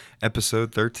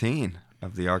Episode 13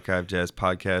 of the Archive Jazz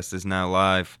Podcast is now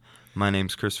live. My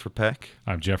name's Christopher Peck.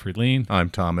 I'm Jeffrey Lean. I'm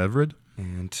Tom Everett.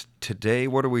 And today,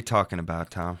 what are we talking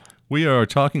about, Tom? We are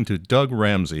talking to Doug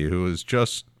Ramsey, who has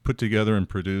just put together and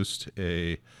produced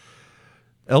a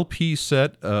LP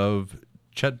set of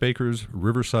Chet Baker's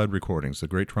Riverside recordings, the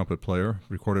great trumpet player,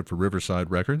 recorded for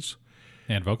Riverside Records.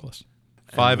 And vocalist.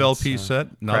 5 LP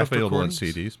set, not available on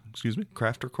recordings? CDs. Excuse me?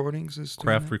 Craft Recordings is doing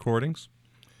Craft that? Recordings.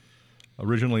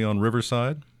 Originally on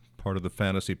Riverside, part of the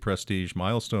Fantasy Prestige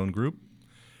Milestone Group.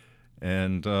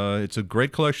 And it's a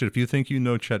great collection. If you think you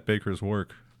know Chet Baker's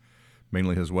work,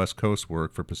 mainly his West Coast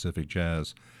work for Pacific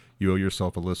Jazz, you owe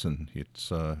yourself a listen.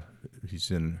 It's he's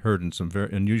heard in some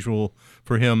very unusual,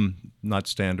 for him, not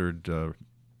standard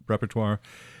repertoire.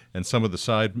 And some of the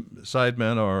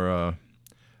sidemen are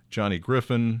Johnny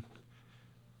Griffin,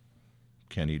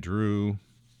 Kenny Drew,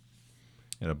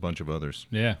 and a bunch of others.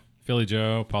 Yeah, Philly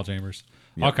Joe, Paul Chambers,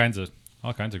 Yep.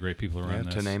 all kinds of great people around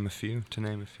this. To name a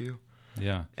few.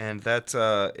 Yeah, And that's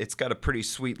it's got a pretty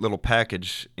sweet little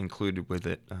package included with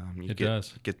it. It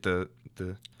does. Get the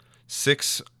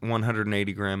 6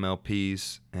 180-gram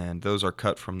LPs, and those are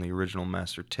cut from the original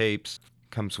master tapes.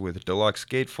 Comes with a deluxe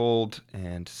gatefold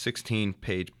and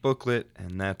 16-page booklet,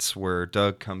 and that's where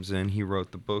Doug comes in. He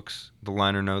wrote the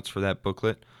liner notes for that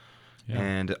booklet. yeah.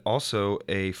 And also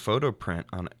a photo print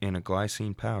in a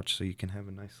glycine pouch, so you can have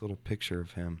a nice little picture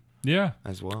of him Yeah.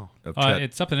 as well. Of Chet.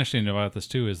 It's something interesting about this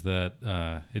too is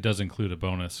that it does include a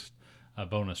bonus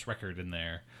record in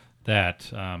there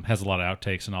that has a lot of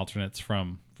outtakes and alternates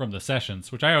from the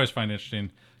sessions, which I always find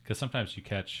interesting because sometimes you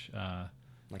catch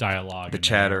dialogue, the in there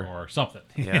chatter. or something.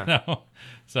 Yeah. You know?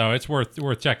 So it's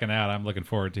worth checking out. I'm looking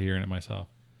forward to hearing it myself.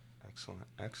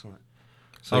 Excellent.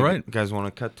 So All right. you guys want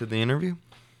to cut to the interview?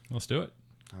 Let's do it.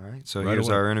 All right. So Right here's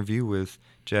away. our interview with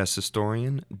jazz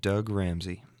historian Doug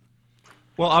Ramsey.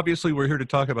 Well, obviously, we're here to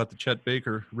talk about the Chet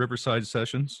Baker Riverside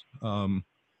Sessions,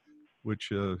 which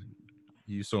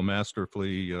you so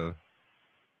masterfully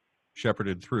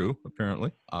shepherded through,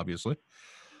 apparently, obviously.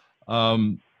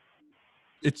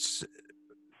 It's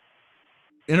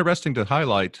interesting to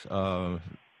highlight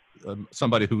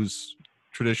somebody who's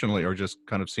traditionally or just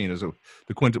kind of seen as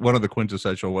one of the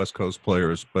quintessential West Coast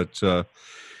players, but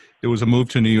it was a move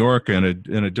to New York and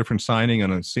a different signing,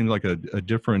 and it seemed like a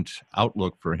different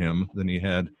outlook for him than he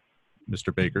had,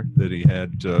 Mr. Baker, that he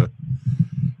had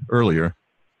earlier.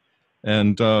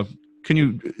 And can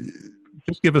you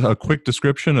just give us a quick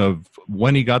description of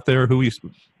when he got there,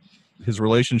 his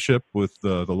relationship with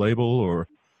the label, or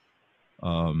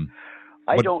what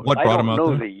brought him out know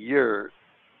there? the year.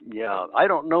 Yeah, I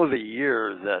don't know the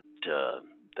year that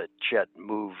Chet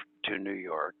moved to New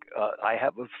York. I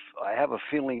have a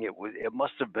feeling it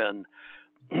must have been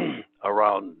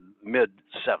around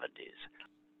mid-70s.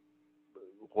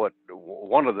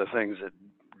 One of the things that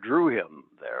drew him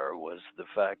there was the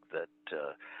fact that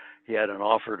he had an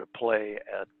offer to play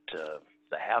at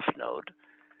the Half Note,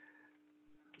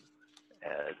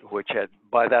 which had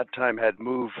by that time had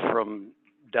moved from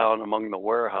down among the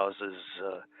warehouses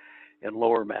in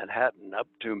Lower Manhattan up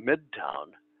to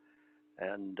Midtown,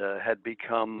 and had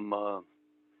become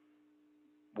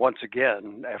once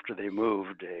again, after they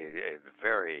moved, a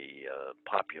very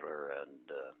popular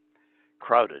and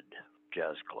crowded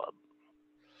jazz club.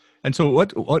 And so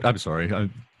what I'm sorry,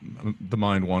 the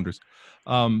mind wanders.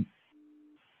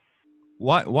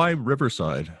 Why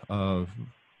Riverside?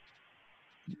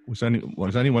 Was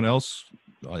anyone else?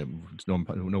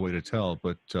 No way to tell,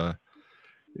 but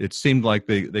it seemed like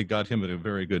they got him at a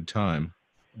very good time.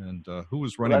 And who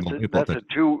was running the label?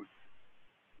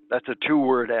 That's a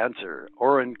two-word answer.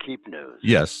 Orrin Keepnews.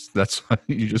 Yes, that's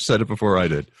you just said it before I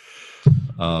did.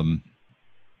 Who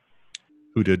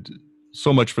did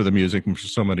so much for the music for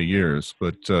so many years,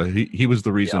 but he was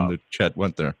the reason that Chet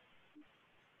went there.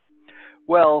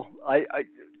 Well,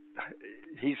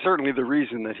 he's certainly the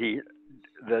reason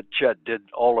that Chet did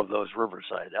all of those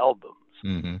Riverside albums.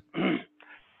 Mm-hmm.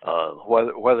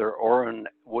 Whether Orrin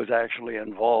was actually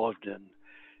involved in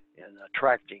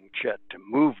attracting Chet to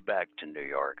move back to New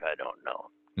York, I don't know.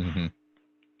 Mm-hmm.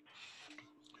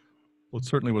 Well, it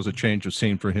certainly was a change of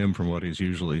scene for him from what he's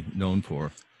usually known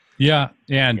for. Yeah,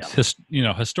 and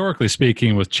historically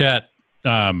speaking, with Chet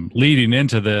leading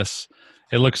into this,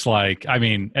 it looks like, I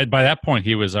mean, by that point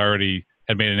he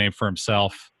had made a name for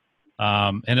himself,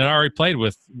 and had already played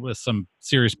with some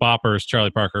serious boppers,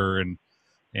 Charlie Parker and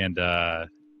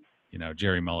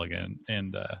Jerry Mulligan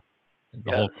and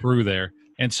the whole crew there.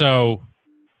 And so,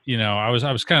 I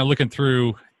was kind of looking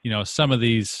through, some of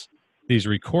these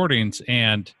recordings,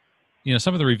 and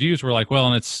some of the reviews were like, well,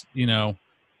 and it's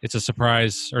a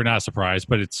surprise, or not a surprise,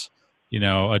 but it's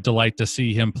a delight to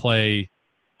see him play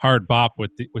hard bop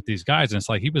with these guys. And it's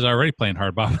like he was already playing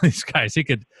hard bop with these guys. He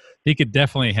could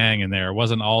definitely hang in there. It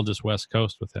wasn't all just West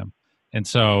Coast with him. And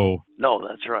so no,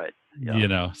 that's right.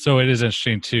 Yeah. So it is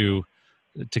interesting to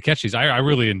catch these. I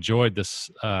really enjoyed this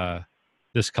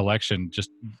this collection, just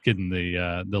getting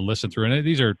the listen through. And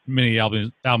these are many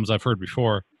albums I've heard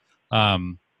before,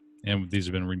 and these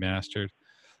have been remastered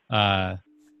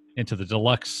into the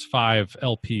Deluxe 5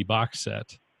 LP box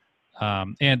set.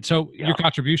 And so your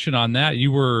contribution on that,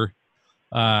 you were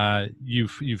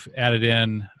you've added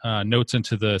in notes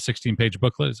into the 16-page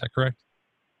booklet. Is that correct?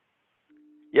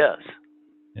 Yes.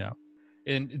 Yeah.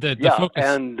 And the focus.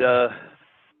 And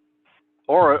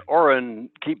Orrin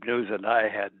Keepnews and I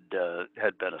had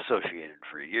been associated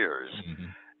for years,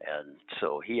 and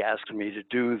so he asked me to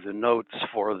do the notes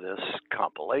for this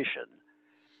compilation.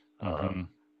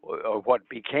 Or what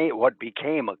became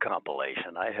a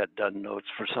compilation. I had done notes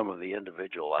for some of the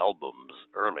individual albums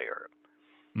earlier.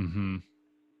 Mm-hmm.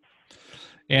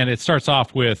 And it starts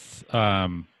off with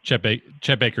Chet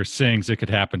Baker sings "It Could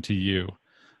Happen to You."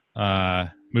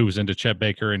 Moves into Chet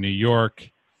Baker in New York,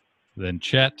 then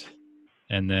Chet,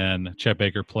 and then Chet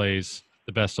Baker plays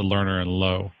 "The Best of Lerner and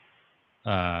Lowe."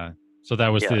 So that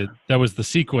was the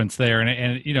sequence there,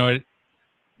 and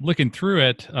looking through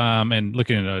it and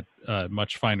looking at a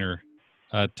much finer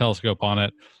telescope on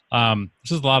it,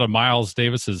 this is a lot of Miles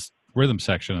Davis's rhythm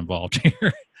section involved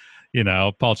here.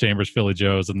 Paul Chambers, Philly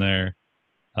Joe's in there,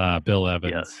 Bill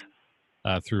Evans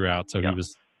throughout. So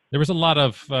there was a lot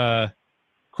of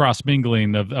cross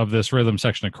mingling of this rhythm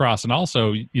section across, and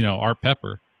also Art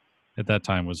Pepper at that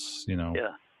time was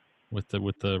with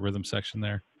the rhythm section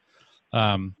there.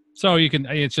 So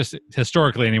it's just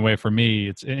historically anyway for me,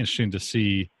 it's interesting to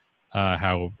see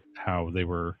how they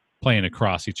were playing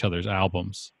across each other's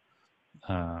albums.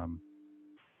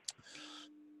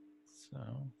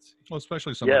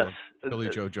 Especially some of Billy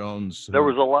Joe Jones. There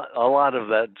was a lot of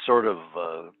that sort of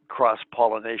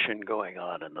cross-pollination going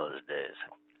on in those days.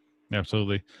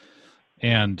 Absolutely.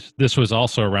 And this was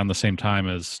also around the same time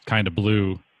as Kind of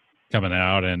Blue coming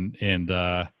out, and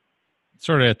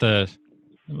sort of at the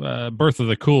Birth of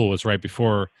the Cool was right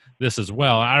before this as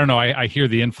well. I don't know. I hear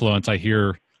the influence. I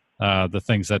hear the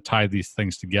things that tie these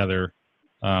things together.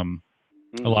 A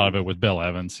lot of it with Bill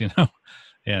Evans,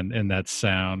 and that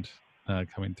sound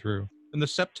coming through. And the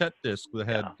septet disc that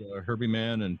had Herbie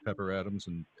Mann and Pepper Adams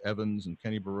and Evans and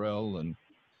Kenny Burrell and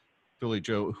Philly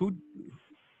Joe. Who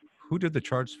did the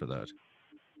charts for that?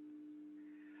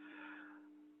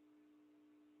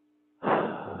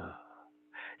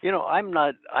 I'm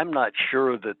not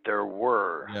sure that there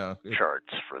were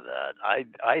charts for that.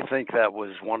 I think that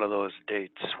was one of those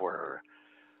dates where,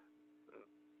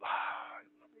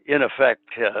 in effect,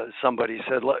 somebody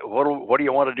said, "What do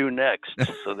you want to do next?"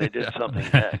 So they did something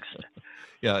next.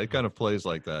 Yeah, it kind of plays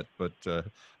like that. But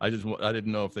I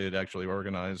didn't know if they had actually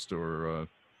organized or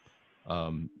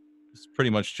it's pretty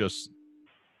much just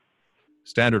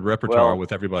standard repertoire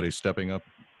with everybody stepping up,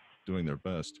 doing their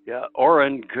best. Yeah,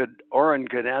 Orrin could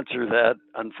answer that.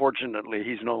 Unfortunately,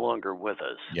 he's no longer with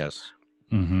us. Yes.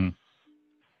 Mm-hmm.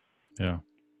 Yeah.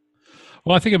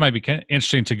 Well, I think it might be kind of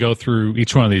interesting to go through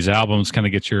each one of these albums, kind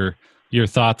of get your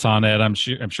thoughts on it. I'm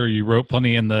sure you wrote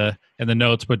plenty in the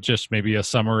notes, but just maybe a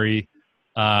summary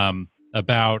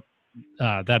about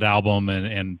that album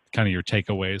and kind of your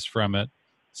takeaways from it.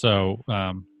 So,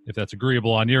 if that's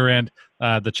agreeable on your end,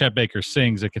 the Chet Baker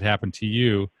Sings "It Could Happen to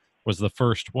You" was the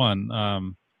first one.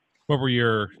 What were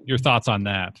your thoughts on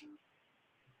that?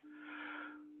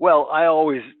 Well, I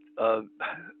always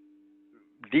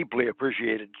deeply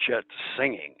appreciated Chet's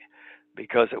singing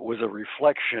because it was a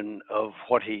reflection of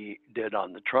what he did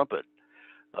on the trumpet,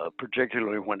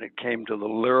 particularly when it came to the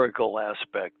lyrical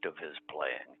aspect of his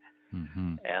playing.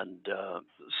 Mm-hmm. And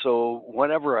so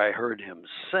whenever I heard him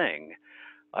sing,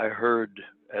 I heard,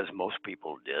 as most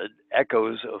people did,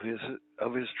 echoes of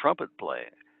his trumpet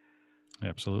playing.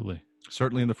 Absolutely.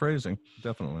 Certainly in the phrasing,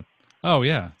 definitely. Oh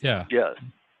yeah. Yes. Yeah.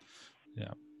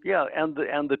 Yeah, and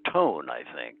the tone, I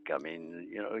think. I mean,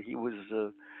 he was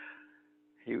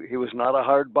he was not a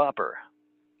hard bopper.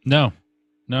 No.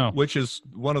 Which is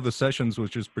one of the sessions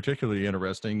which is particularly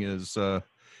interesting is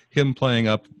him playing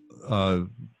up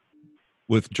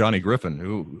with Johnny Griffin,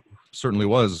 who certainly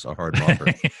was a hard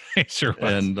bopper. He sure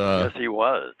was. And yes, he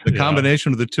was. The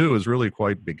combination of the two is really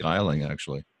quite beguiling,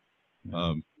 actually.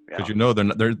 Because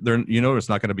they're it's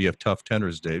not going to be a tough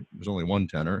tenor's date. There's only one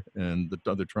tenor, and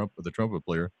the trumpet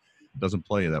player doesn't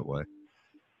play that way.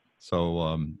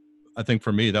 So I think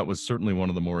for me that was certainly one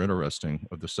of the more interesting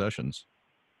of the sessions.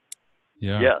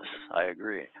 Yeah. Yes, I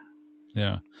agree.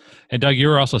 Yeah. And Doug, you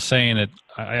were also saying that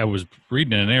I was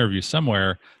reading in an interview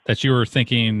somewhere that you were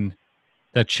thinking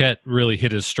that Chet really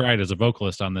hit his stride as a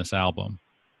vocalist on this album.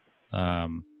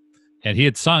 And he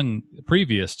had sung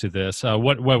previous to this.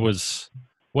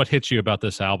 What hit you about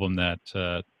this album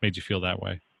that made you feel that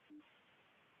way?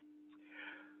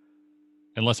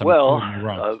 Unless I'm quoting you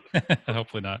wrong.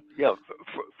 Hopefully not. Yeah,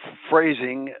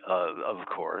 phrasing, of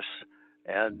course,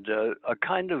 and a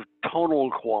kind of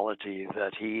tonal quality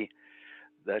that he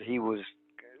was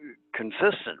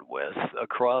consistent with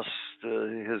across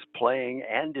his playing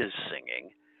and his singing.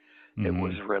 Mm-hmm. It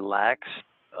was relaxed.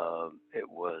 It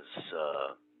was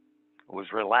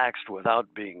relaxed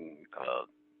without being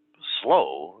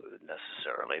slow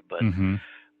necessarily, but mm-hmm.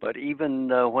 but even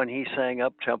when he sang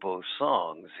up-tempo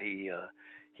songs, he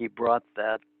brought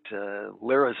that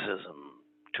lyricism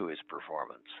to his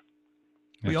performance.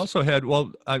 We also had,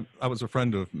 well, I was a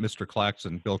friend of Mr.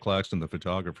 Claxton, Bill Claxton, the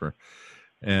photographer,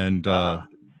 and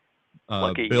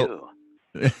lucky Bill,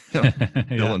 you.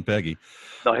 Bill and Peggy.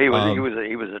 No, he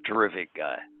was a terrific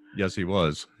guy. Yes, he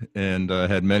was, and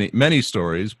had many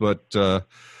stories. But I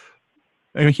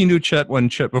mean, he knew Chet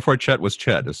before Chet was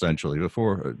Chet, essentially,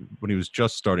 when he was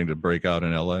just starting to break out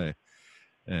in L.A.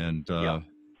 And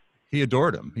he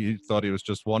adored him. He thought he was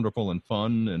just wonderful and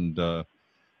fun, and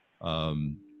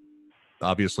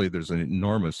obviously there's an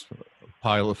enormous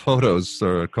pile of photos,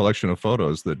 or a collection of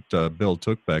photos that Bill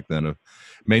took back then of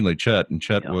mainly Chet, and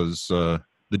Chet was the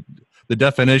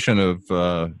definition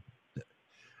of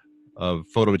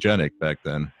photogenic back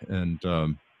then. And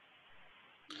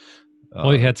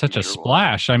well, he had such a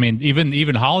splash. I mean,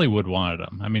 even Hollywood wanted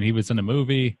him. I mean, he was in a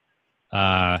movie.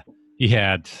 He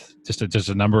had just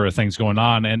a number of things going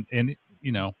on, and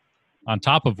you know, on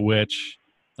top of which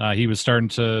he was starting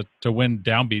to win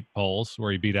downbeat polls,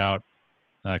 where he beat out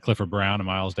Clifford Brown and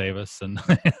Miles Davis and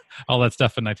all that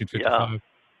stuff in 1955. Yeah.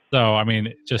 So, I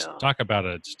mean, just talk about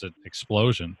just an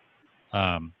explosion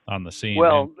on the scene.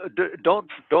 Well,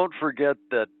 don't forget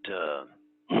that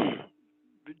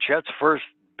Chet's first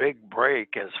big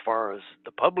break, as far as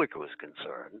the public was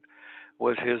concerned,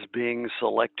 was his being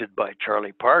selected by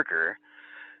Charlie Parker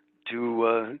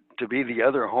to be the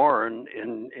other horn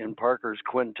in Parker's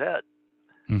quintet.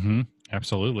 Mm-hmm.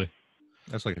 Absolutely.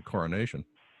 That's like a coronation.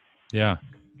 Yeah.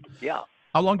 Yeah.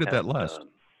 How long did that last?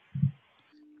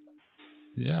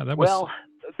 Yeah, that was. Well,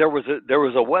 there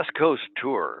was a West Coast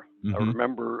tour. Mm-hmm. I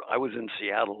remember I was in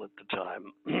Seattle at the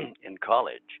time in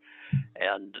college,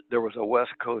 and there was a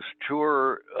West Coast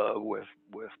tour with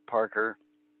Parker.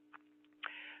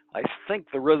 I think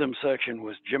the rhythm section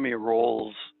was Jimmy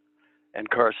Rolls and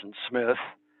Carson Smith,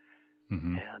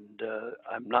 mm-hmm. and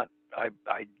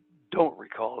I don't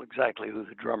recall exactly who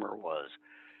the drummer was,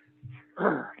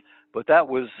 but that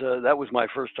was my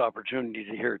first opportunity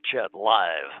to hear Chet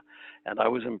live, and I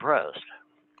was impressed.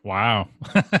 Wow.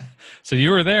 So you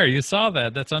were there, you saw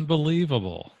that. That's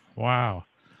unbelievable. Wow.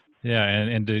 Yeah.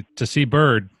 And to see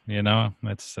Bird, you know,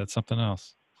 that's something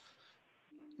else.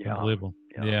 Yeah. Unbelievable.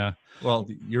 Yeah. Well,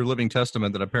 you're living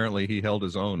testament that apparently he held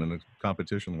his own in a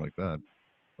competition like that.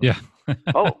 Yeah.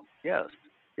 Oh, yes.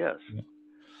 Yes. Yeah.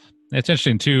 It's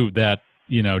interesting too that,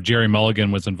 you know, Jerry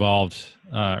Mulligan was involved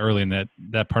early in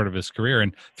that part of his career,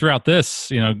 and throughout this,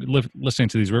 you know, listening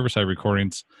to these Riverside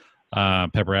recordings,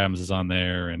 Pepper Adams is on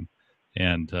there, and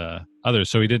others.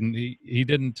 So he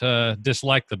didn't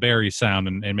dislike the Barry sound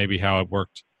and maybe how it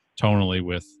worked tonally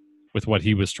with what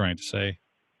he was trying to say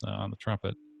on the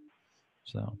trumpet.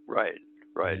 So right,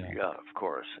 yeah, of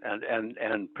course,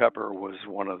 and Pepper was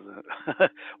one of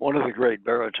the great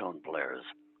baritone players.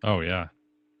 Oh yeah.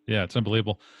 Yeah, it's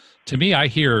unbelievable. To me, I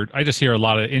just hear a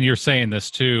lot of, and you're saying this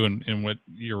too, and what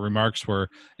your remarks were,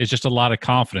 it's just a lot of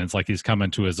confidence, like he's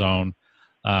coming to his own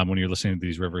when you're listening to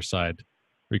these Riverside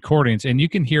recordings. And you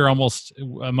can hear almost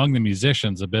among the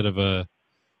musicians a bit of a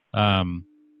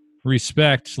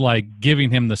respect, like giving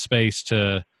him the space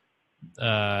to,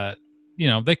 you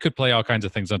know, they could play all kinds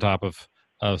of things on top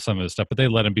of some of his stuff, but they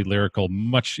let him be lyrical,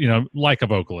 much, you know, like a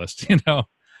vocalist, you know.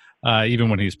 Even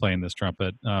when he's playing this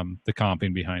trumpet, the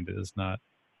comping behind it is not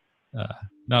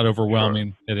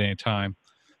overwhelming at any time.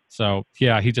 So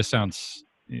yeah, he just sounds,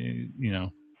 you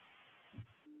know,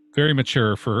 very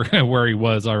mature for where he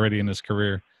was already in his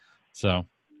career. So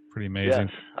pretty amazing.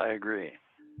 Yes, I agree.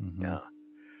 Mm-hmm. Yeah.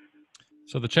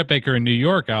 So the Chet Baker in New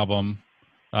York album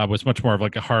was much more of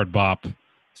like a hard bop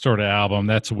sort of album.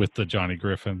 That's with the Johnny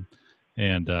Griffin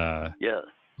and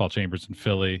Paul Chambers in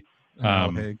Philly.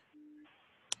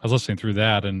 I was listening through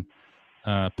that, and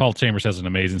Paul Chambers has an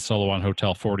amazing solo on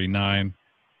Hotel 49,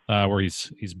 where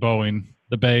he's bowing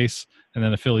the bass, and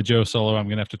then a Philly Joe solo I'm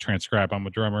going to have to transcribe. I'm a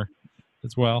drummer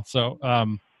as well. So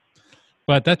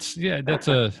But that's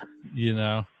that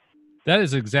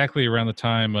is exactly around the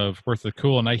time of Birth of the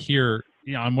Cool, and I hear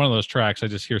on one of those tracks, I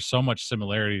just hear so much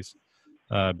similarities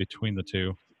between the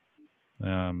two,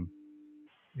 and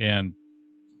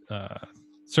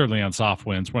certainly on Soft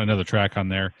Winds, another track on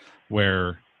there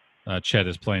where Chet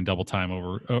is playing double time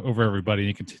over everybody.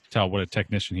 You can tell what a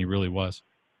technician he really was.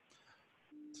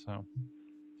 So,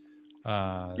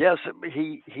 yes,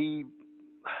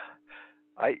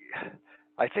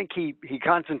 I think he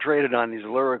concentrated on his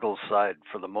lyrical side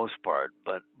for the most part,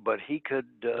 but he could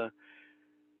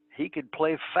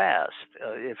play fast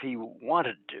if he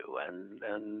wanted to,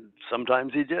 and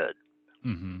sometimes he did.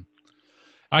 Mm-hmm.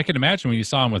 I can imagine when you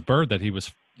saw him with Bird that he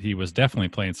was definitely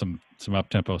playing some up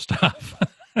tempo stuff,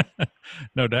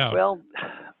 no doubt. Well,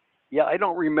 yeah, I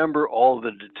don't remember all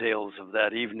the details of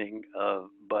that evening,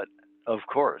 but of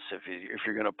course, if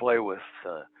you're going to play with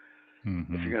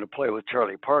if you're going to play with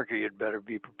Charlie Parker, you'd better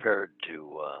be prepared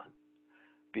to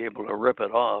be able to rip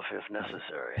it off if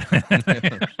necessary,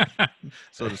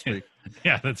 so to speak.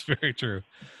 Yeah, that's very true.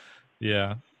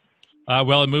 Yeah.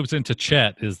 Well, it moves into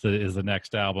Chet is the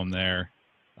next album there,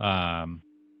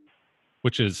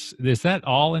 which is that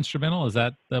all instrumental? Is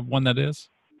that the one that is?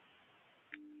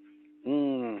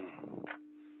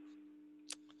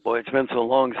 Boy, it's been so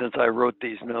long since I wrote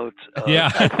these notes.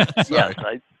 Yeah. Yes,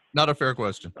 not a fair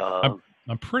question.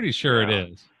 I'm pretty sure it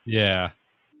is. Yeah.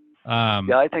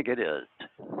 Yeah, I think it is.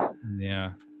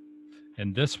 Yeah.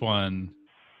 And this one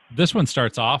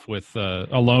starts off with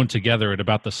Alone Together at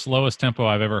about the slowest tempo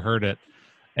I've ever heard it.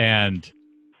 And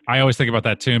I always think about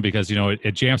that tune because,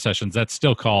 at jam sessions, that's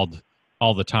still called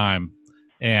All the Time.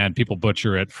 And people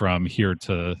butcher it from here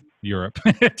to Europe,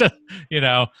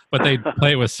 but they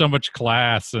play it with so much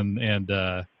class and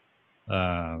so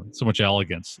much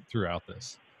elegance throughout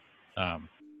this.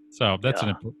 So that's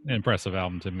an impressive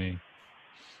album to me.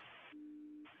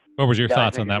 What was your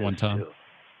thoughts on that one, Tom?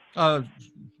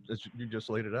 You just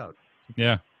laid it out.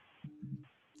 Yeah.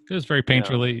 It was very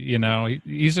painterly,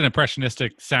 he's an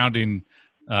impressionistic sounding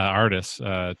artist,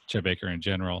 Chet Baker in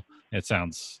general. It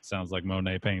sounds like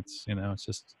Monet paints, it's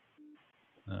just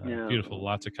beautiful,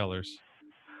 lots of colors.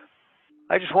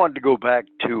 I just wanted to go back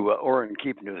to Orrin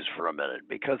Keepnews for a minute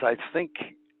because I think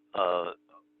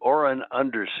Orrin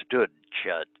understood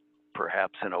Chet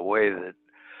perhaps in a way that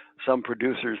some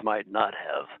producers might not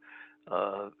have.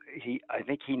 I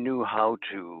think he knew how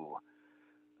to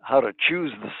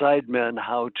choose the sidemen,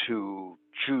 how to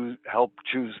help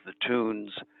choose the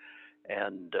tunes,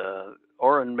 and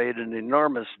Orrin made an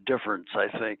enormous difference, I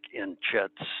think, in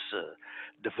Chet's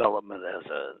development as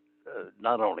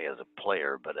not only as a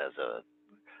player but as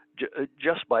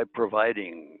just by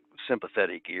providing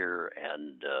sympathetic ear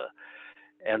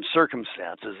and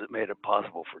circumstances that made it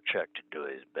possible for Chet to do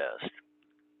his best.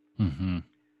 Mm-hmm.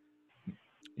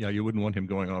 Yeah, you wouldn't want him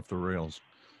going off the rails.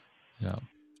 Yeah.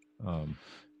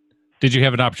 Did you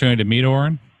have an opportunity to meet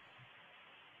Orrin?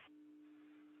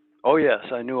 Oh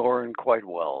yes, I knew Orrin quite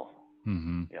well.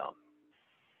 Mm-hmm. Yeah.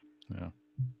 Yeah.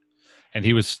 And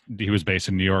he was based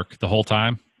in New York the whole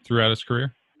time throughout his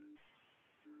career?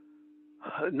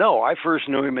 No, I first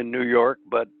knew him in New York,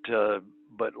 but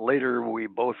later we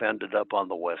both ended up on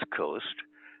the West Coast.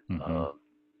 Mm-hmm.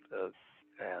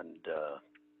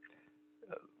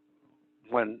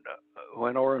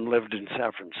 When Orrin lived in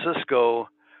San Francisco,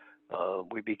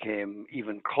 we became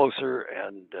even closer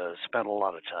and spent a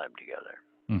lot of time together.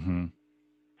 Mm-hmm.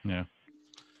 Yeah.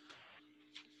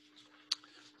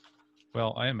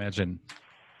 Well, I imagine.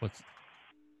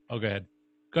 Oh, go ahead.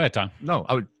 Go ahead, Tom. No,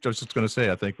 I was just going to say,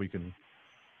 I think we can.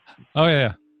 Oh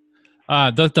yeah.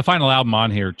 The final album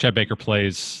on here, Chet Baker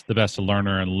plays The Best of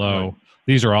Lerner and Lowe. Right.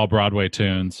 These are all Broadway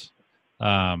tunes, which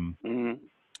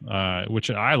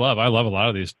I love. I love a lot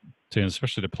of these tunes,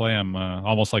 especially to play them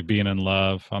almost like Being in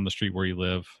Love, On the Street Where You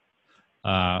Live.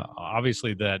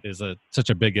 Obviously, that is such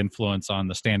a big influence on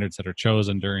the standards that are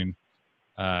chosen during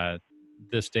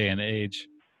this day and age.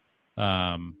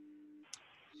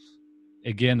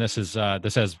 Again, this has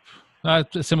a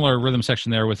similar rhythm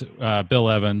section there with Bill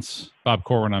Evans, Bob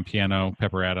Corwin on piano,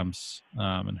 Pepper Adams,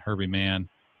 and Herbie Mann,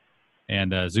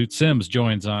 and Zoot Sims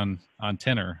joins on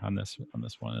tenor on this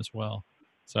one as well.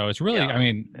 So it's really,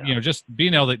 just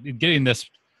being able to getting this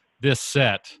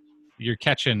set, you're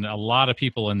catching a lot of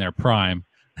people in their prime,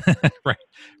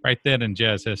 right then in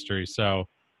jazz history. So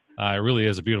it really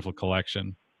is a beautiful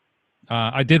collection.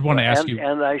 I did want to ask you,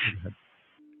 and I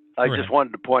just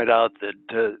wanted to point out that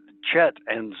Chet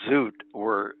and Zoot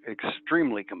were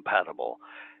extremely compatible.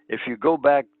 If you go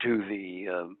back to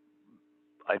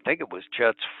I think it was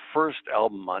Chet's first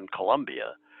album on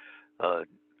Columbia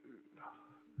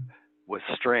with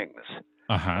strings.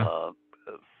 Uh-huh.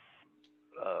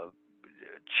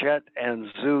 Chet and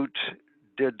Zoot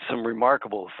did some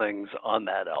remarkable things on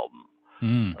that album,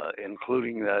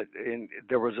 including that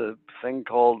there was a thing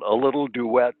called A Little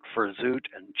Duet for Zoot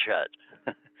and Chet.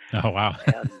 Oh, wow.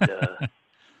 And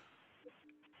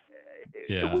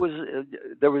Yeah. it was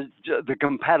there was the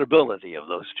compatibility of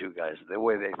those two guys, the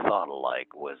way they thought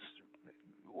alike was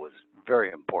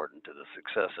very important to the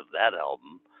success of that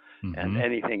album and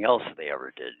anything else they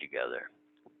ever did together.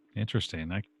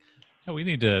 Interesting. We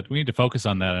need to focus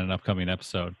on that in an upcoming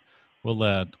episode.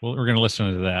 We're going to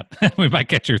listen to that. We might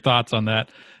get your thoughts on that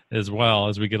as well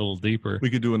as we get a little deeper. We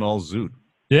could do an all Zoot.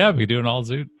 Yeah, we could do an all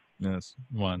Zoot. Yes,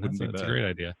 one. That's a great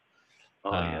idea.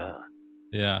 Oh yeah.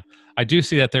 Yeah, I do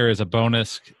see that there is a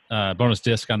bonus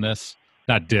disc on this.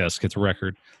 Not disc, it's a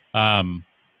record.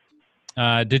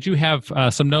 Did you have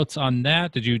some notes on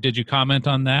that? Did you comment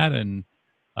on that and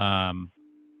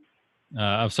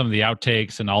of some of the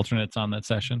outtakes and alternates on that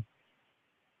session?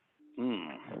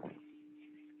 I'm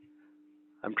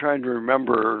trying to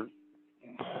remember.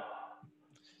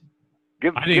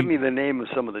 Give me the name of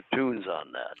some of the tunes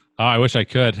on that. Oh, I wish I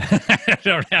could. I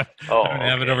don't have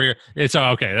it over here. It's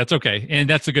okay. That's okay. And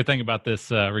that's the good thing about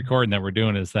this recording that we're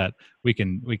doing is that we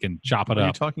can chop it up. What are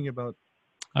you talking about?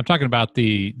 I'm talking about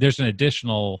there's an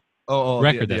additional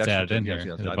record that's added in yes,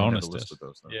 here. Yes, The bonus list disc. of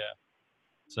those, yeah.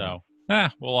 So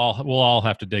we'll all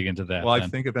have to dig into that. Well, then. I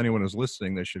think if anyone is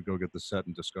listening, they should go get the set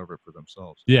and discover it for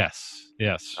themselves. Yes.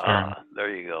 There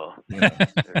you go. Yeah.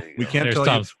 There you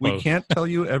go. We can't tell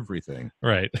you everything.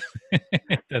 Right.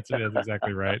 That's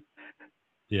exactly right.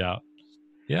 Yeah.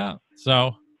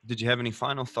 So, did you have any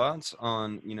final thoughts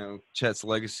on Chet's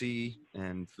legacy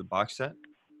and the box set?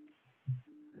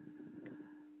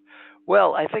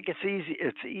 Well, I think it's easy.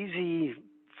 It's easy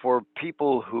for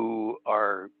people who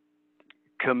are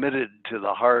committed to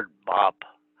the hard bop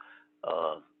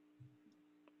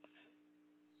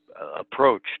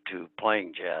approach to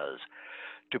playing jazz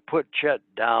to put Chet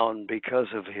down because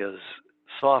of his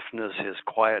softness, his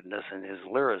quietness, and his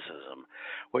lyricism,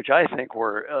 which I think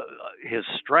were his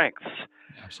strengths.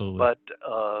 Absolutely.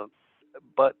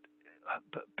 But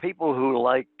people who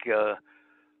like,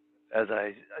 as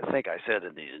I think I said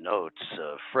in these notes,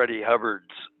 Freddie Hubbard's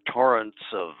torrents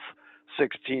of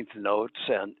 16th notes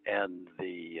and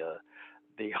the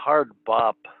hard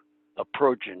bop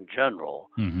approach in general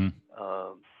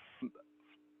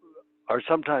are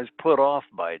sometimes put off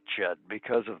by Chet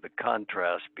because of the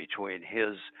contrast between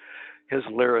his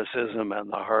lyricism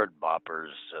and the hard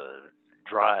boppers'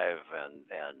 drive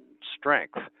and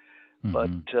strength. But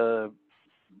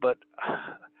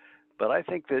I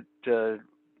think that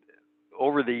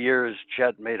over the years,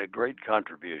 Chet made a great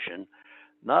contribution,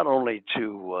 not only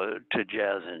to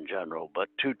jazz in general, but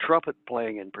to trumpet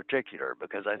playing in particular,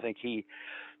 because I think he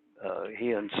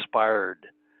inspired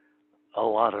a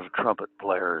lot of trumpet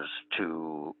players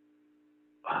to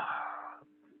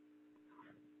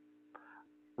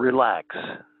relax,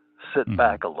 sit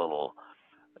back a little,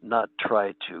 not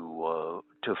try to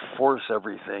force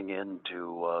everything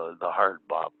into the hard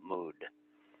bop mood.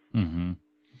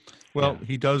 Well,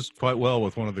 he does quite well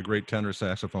with one of the great tenor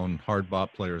saxophone hard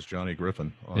bop players, Johnny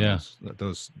Griffin. On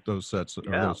those sets.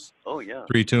 Those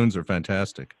three tunes are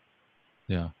fantastic.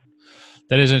 Yeah,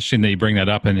 that is interesting that you bring that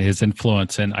up and his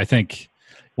influence. And I think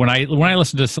when I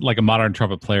listen to like a modern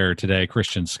trumpet player today,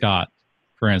 Christian Scott,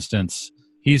 for instance,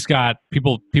 he's got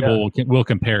people will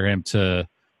compare him to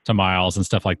Miles and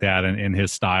stuff like that, and in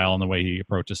his style and the way he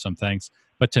approaches some things.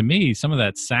 But to me, some of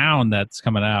that sound that's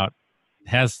coming out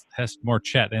has more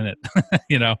Chet in it,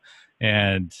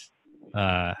 and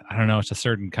I don't know, it's a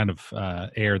certain kind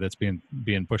of air that's being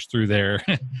pushed through there,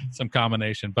 some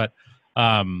combination. But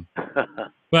anyway,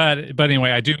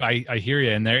 I hear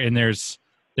you, and there's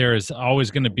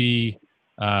always going to be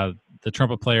the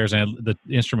trumpet players, and the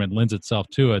instrument lends itself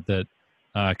to it that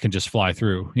can just fly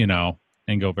through,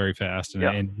 and go very fast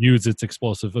and use its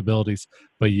explosive abilities.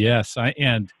 But yes,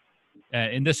 and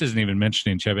this isn't even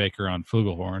mentioning Chet Baker on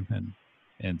flugelhorn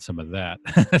and some of that.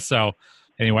 So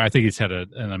anyway, I think he's had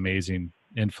an amazing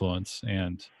influence,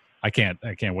 and I can't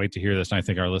wait to hear this. And I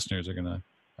think our listeners are gonna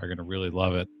really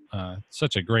love it.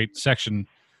 Such a great section,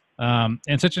 and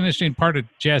such an interesting part of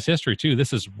jazz history too.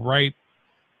 This is right.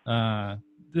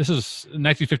 This is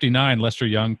 1959. Lester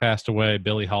Young passed away.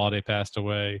 Billie Holiday passed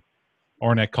away.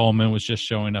 Ornette Coleman was just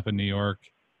showing up in New York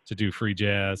to do free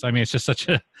jazz. I mean, it's just such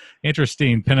an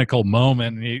interesting pinnacle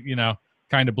moment.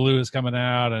 Kind of Blue is coming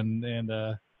out, and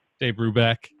Dave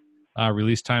Brubeck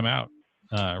released Time Out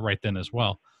right then as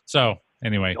well. So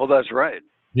anyway. Oh, that's right.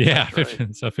 Yeah. That's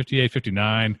right. So 58,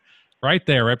 59, right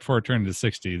there, right before it turned to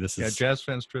 60. This is Jazz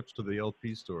fans' trips to the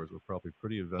LP stores were probably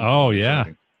pretty eventful. Oh, yeah.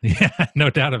 Yeah, no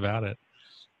doubt about it.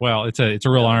 Well, it's a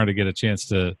real honor to get a chance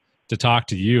to talk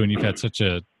to you, and you've had such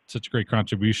a great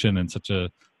contribution and such a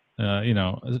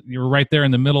you're right there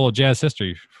in the middle of jazz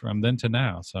history from then to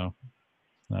now. So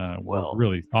we're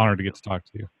really honored to get to talk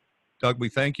to you. Doug, we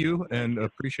thank you and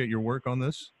appreciate your work on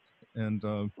this. And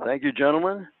thank you,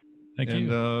 gentlemen. Thank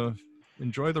you.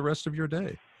 Enjoy the rest of your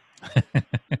day.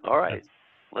 All right.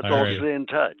 Let's all stay in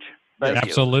touch. Thank you.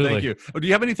 Absolutely. Thank you. Do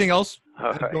you have anything else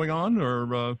going on,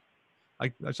 or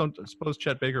I suppose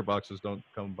Chet Baker boxes don't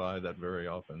come by that very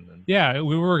often? And... Yeah,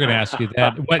 we were going to ask you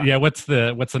that. What's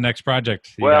the next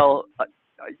project? Well,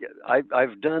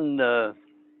 I've done a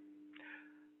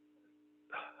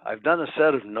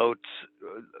set of notes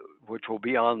which will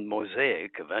be on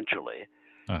Mosaic eventually,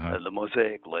 the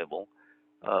Mosaic label,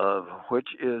 which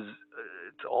is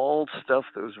it's all stuff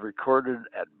that was recorded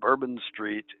at Bourbon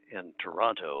Street in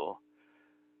Toronto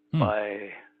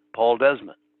by Paul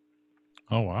Desmond.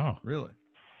 Oh wow! Really?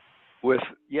 With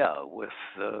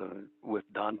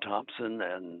Don Thompson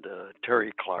and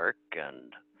Terry Clark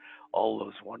and all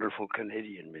those wonderful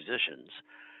Canadian musicians,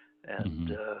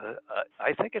 and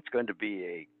I think it's going to be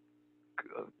a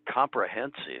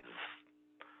comprehensive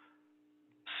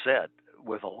set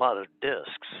with a lot of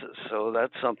discs. So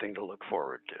that's something to look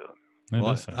forward to.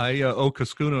 Well, I owe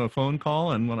Cascuna a phone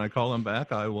call, and when I call him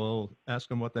back, I will ask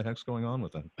him what the heck's going on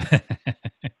with him.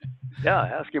 Yeah,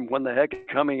 ask him when the heck it's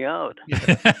coming out.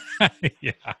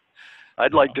 Yeah.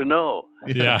 I'd like to know.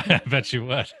 Yeah, I bet you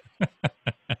would.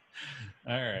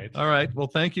 All right. Well,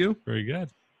 thank you. Very good.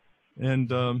 And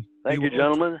thank you,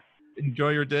 gentlemen.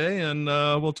 Enjoy your day, and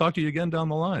we'll talk to you again down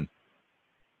the line.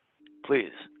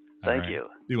 Please. Thank you.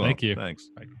 Thank you. Thanks.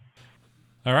 Bye.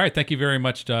 All right. Thank you very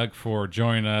much, Doug, for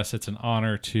joining us. It's an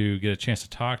honor to get a chance to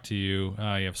talk to you.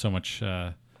 You have so much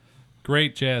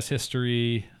great jazz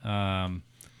history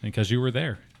because you were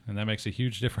there, and that makes a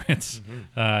huge difference.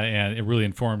 And it really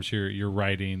informs your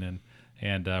writing.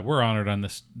 And we're honored on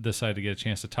this side to get a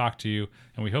chance to talk to you.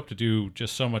 And we hope to do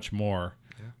just so much more,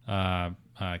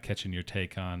 catching your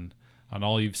take on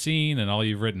all you've seen and all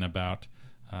you've written about.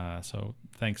 So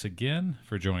thanks again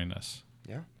for joining us.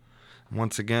 Yeah.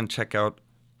 Once again, check out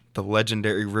the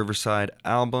Legendary Riverside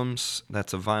Albums.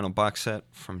 That's a vinyl box set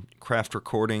from Craft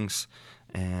Recordings,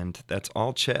 and that's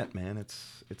all Chet, man.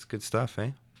 It's good stuff,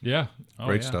 eh? Yeah.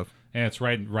 Great stuff. And it's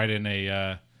right in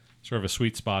a sort of a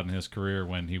sweet spot in his career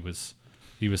when he was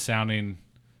sounding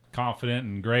confident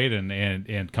and great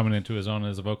and coming into his own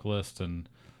as a vocalist, and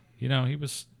he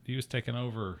was taking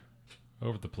over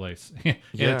the place at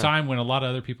a time when a lot of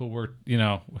other people were,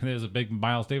 there's a big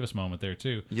Miles Davis moment there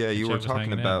too. Yeah, you were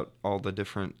talking about all the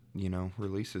different,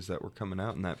 releases that were coming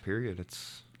out in that period.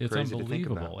 It's crazy unbelievable.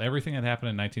 To think about. Everything that happened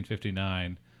in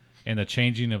 1959 and the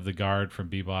changing of the guard from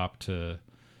bebop to,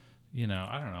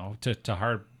 I don't know, to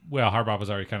hard bop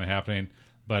was already kind of happening,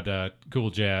 but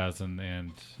cool jazz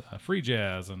and free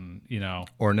jazz and,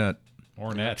 Ornette,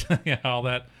 yeah, all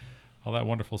that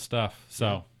wonderful stuff.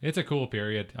 So it's a cool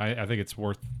period. I think it's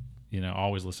worth,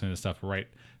 always listening to stuff right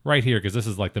here, because this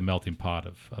is like the melting pot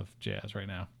of jazz right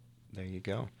now. There you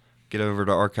go. Get over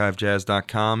to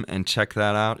archivejazz.com and check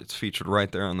that out. It's featured right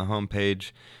there on the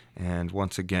homepage. And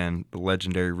once again, the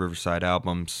Legendary Riverside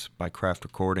Albums by Craft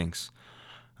Recordings.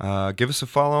 Give us a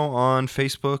follow on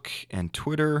Facebook and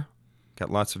Twitter.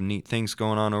 Got lots of neat things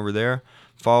going on over there.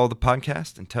 Follow the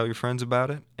podcast and tell your friends about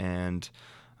it. And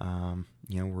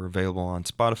we're available on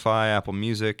Spotify, Apple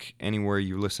Music, anywhere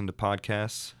you listen to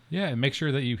podcasts. Yeah, and make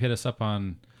sure that you hit us up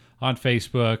on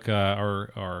Facebook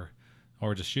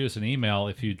or just shoot us an email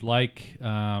if you'd like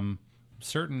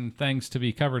certain things to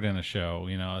be covered in a show.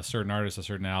 A certain artist, a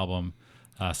certain album,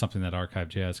 something that Archive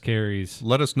Jazz carries.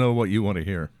 Let us know what you want to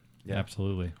hear. Yeah,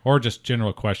 absolutely. Or just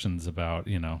general questions about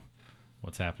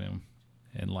what's happening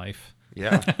in life.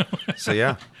 Yeah. So,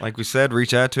 yeah, like we said,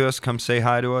 reach out to us. Come say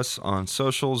hi to us on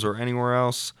socials or anywhere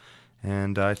else.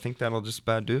 And I think that'll just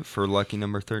about do it for lucky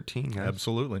number 13, guys.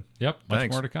 Absolutely. Yep. Much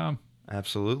Thanks. more to come.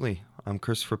 Absolutely. I'm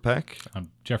Christopher Peck.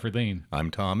 I'm Jeffrey Lean.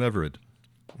 I'm Tom Everett.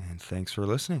 And thanks for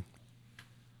listening.